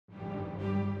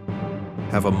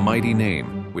have a mighty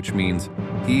name, which means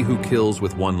he who kills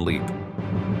with one leap.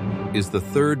 Is the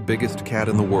third biggest cat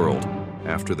in the world,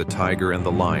 after the tiger and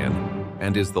the lion,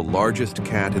 and is the largest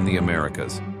cat in the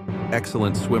Americas.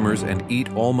 Excellent swimmers and eat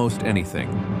almost anything.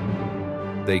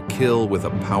 They kill with a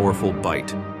powerful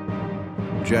bite.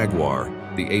 Jaguar,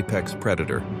 the apex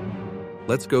predator.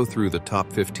 Let's go through the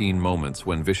top 15 moments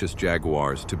when vicious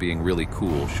jaguars, to being really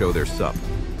cool, show their sup.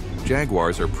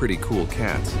 Jaguars are pretty cool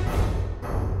cats.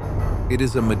 It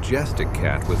is a majestic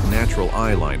cat with natural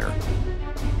eyeliner.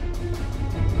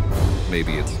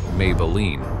 Maybe it's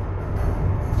Maybelline.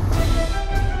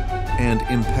 And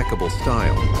impeccable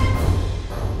style.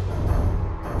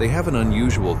 They have an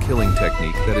unusual killing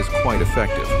technique that is quite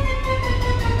effective.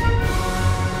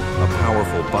 A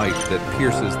powerful bite that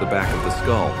pierces the back of the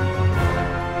skull.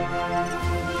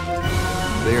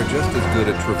 They are just as good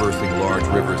at traversing large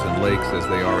rivers and lakes as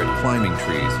they are at climbing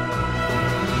trees.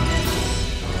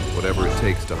 Whatever it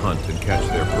takes to hunt and catch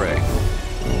their prey.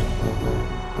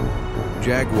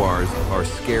 Jaguars are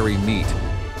scary meat.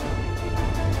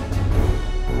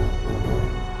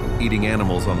 Eating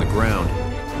animals on the ground.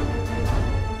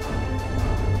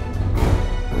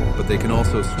 But they can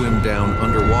also swim down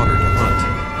underwater to hunt.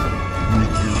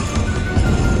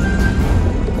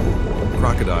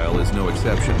 Crocodile is no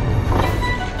exception.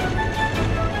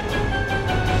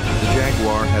 The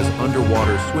jaguar has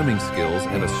underwater swimming skills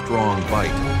and a strong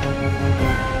bite.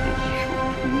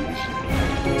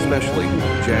 Especially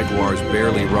jaguars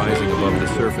barely rising above the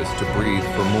surface to breathe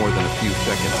for more than a few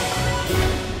seconds.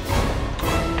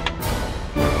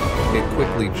 It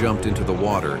quickly jumped into the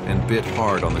water and bit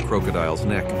hard on the crocodile's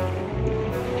neck.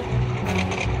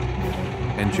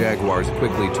 And jaguars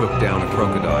quickly took down a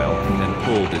crocodile and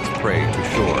pulled its prey to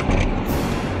shore.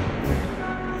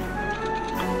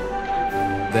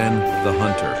 Then the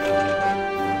hunter.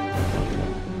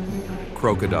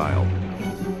 Crocodile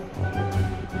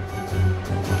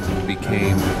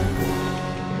became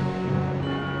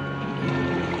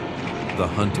the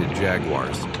hunted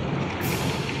jaguars.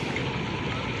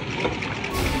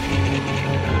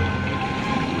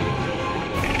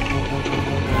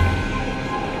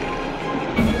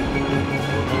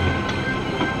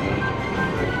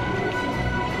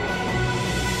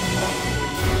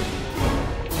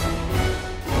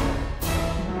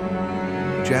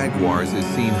 Jaguars is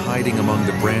seen hiding among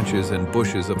the branches and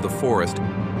bushes of the forest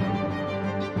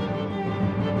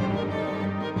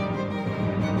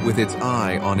with its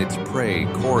eye on its prey,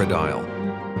 crocodile.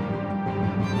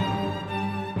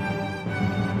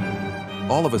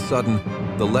 All of a sudden,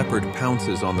 the leopard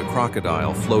pounces on the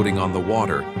crocodile floating on the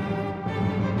water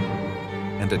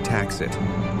and attacks it.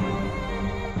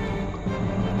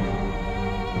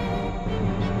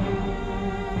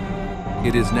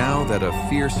 It is now that a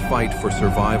fierce fight for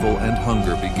survival and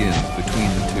hunger begins between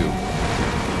the two.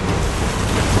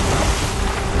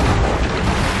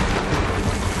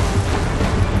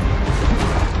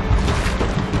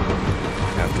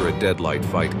 After a deadlight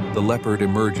fight, the leopard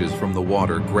emerges from the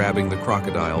water, grabbing the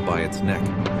crocodile by its neck.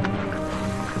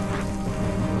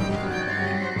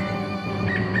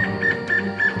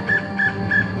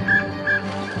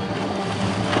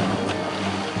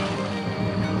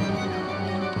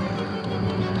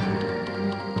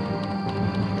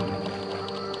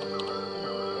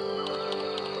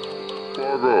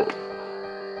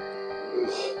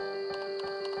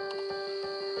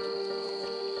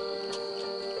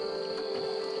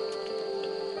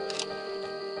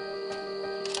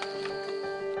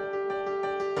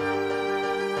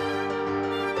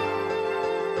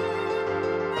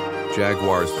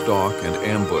 Jaguars stalk and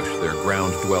ambush their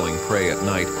ground-dwelling prey at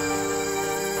night.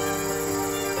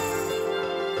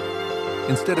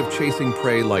 Instead of chasing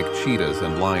prey like cheetahs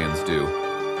and lions do.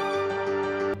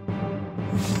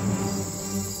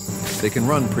 They can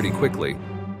run pretty quickly,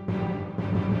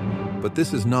 but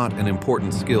this is not an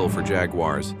important skill for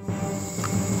jaguars.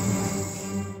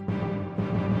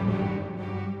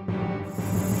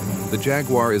 The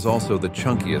jaguar is also the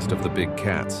chunkiest of the big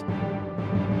cats.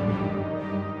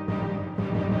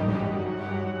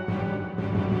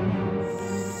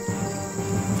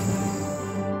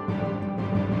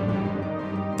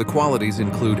 The qualities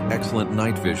include excellent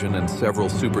night vision and several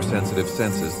super-sensitive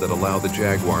senses that allow the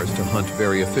jaguars to hunt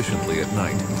very efficiently at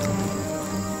night.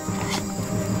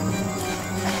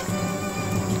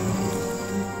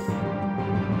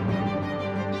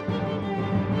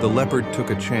 The leopard took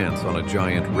a chance on a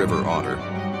giant river otter.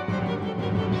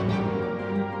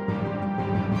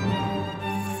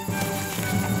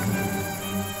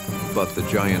 But the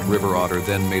giant river otter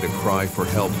then made a cry for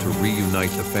help to reunite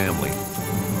the family.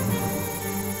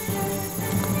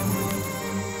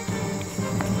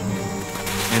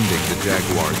 ending the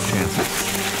jaguar's chances.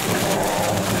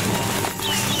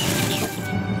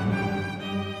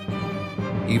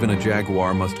 Even a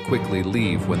jaguar must quickly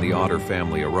leave when the otter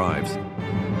family arrives.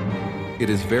 It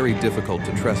is very difficult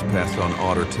to trespass on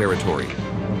otter territory.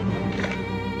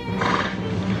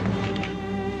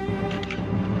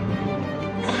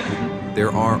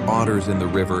 There are otters in the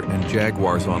river and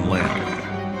jaguars on land.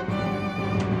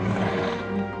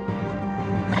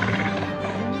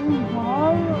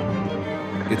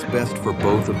 It's best for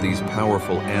both of these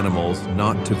powerful animals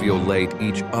not to violate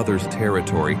each other's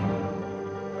territory.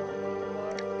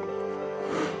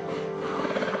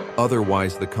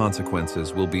 Otherwise, the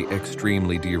consequences will be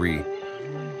extremely dire.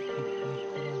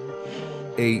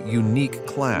 A unique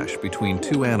clash between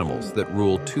two animals that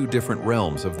rule two different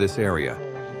realms of this area.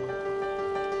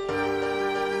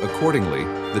 Accordingly,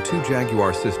 the two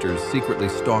jaguar sisters secretly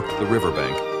stalked the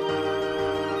riverbank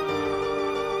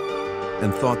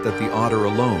and thought that the otter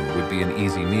alone would be an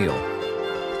easy meal.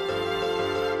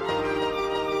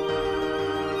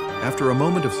 After a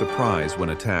moment of surprise when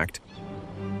attacked,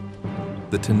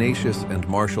 the tenacious and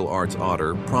martial arts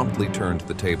otter promptly turned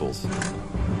the tables.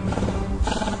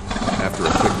 After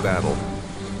a quick battle,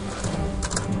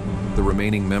 the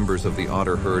remaining members of the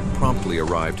otter herd promptly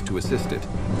arrived to assist it.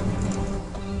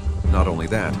 Not only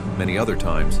that, many other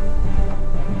times,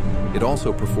 it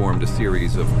also performed a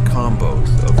series of combos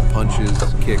of punches,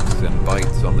 kicks, and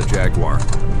bites on the jaguar.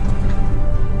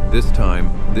 This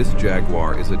time, this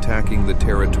jaguar is attacking the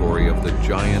territory of the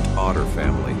giant otter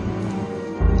family.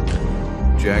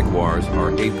 Jaguars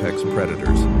are apex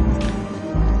predators.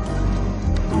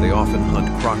 They often hunt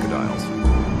crocodiles.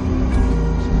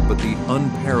 But the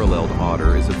unparalleled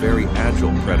otter is a very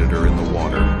agile predator in the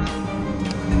water,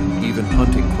 even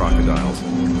hunting crocodiles,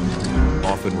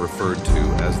 often referred to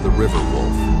as the river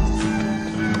wolf.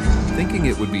 Thinking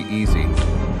it would be easy,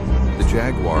 the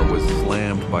jaguar was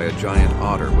slammed by a giant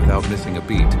otter without missing a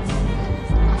beat.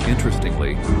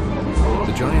 Interestingly,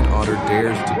 the giant otter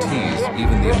dares to tease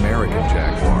even the American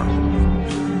jaguar.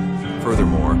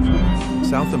 Furthermore,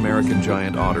 South American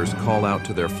giant otters call out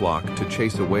to their flock to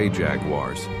chase away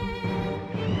jaguars.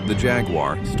 The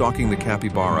jaguar, stalking the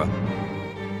capybara,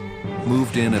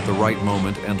 moved in at the right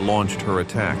moment and launched her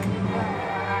attack.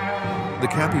 The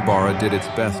capybara did its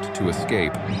best to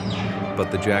escape,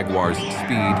 but the jaguar's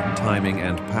speed, timing,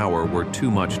 and power were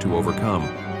too much to overcome.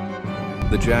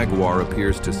 The jaguar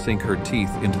appears to sink her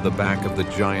teeth into the back of the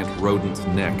giant rodent's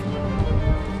neck,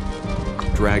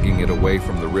 dragging it away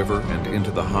from the river and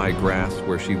into the high grass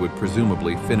where she would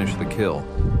presumably finish the kill.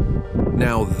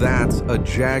 Now that's a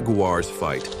jaguar's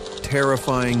fight.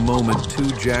 Terrifying moment, two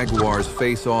jaguars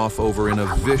face off over in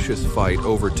a vicious fight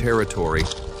over territory.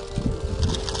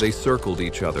 They circled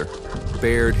each other,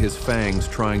 bared his fangs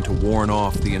trying to warn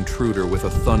off the intruder with a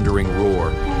thundering roar.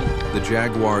 The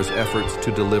jaguar's efforts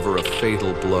to deliver a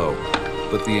fatal blow,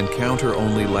 but the encounter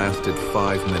only lasted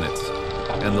 5 minutes,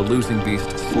 and the losing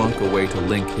beast slunk away to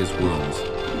link his wounds.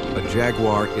 A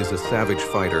jaguar is a savage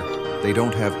fighter. They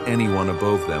don't have anyone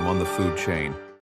above them on the food chain.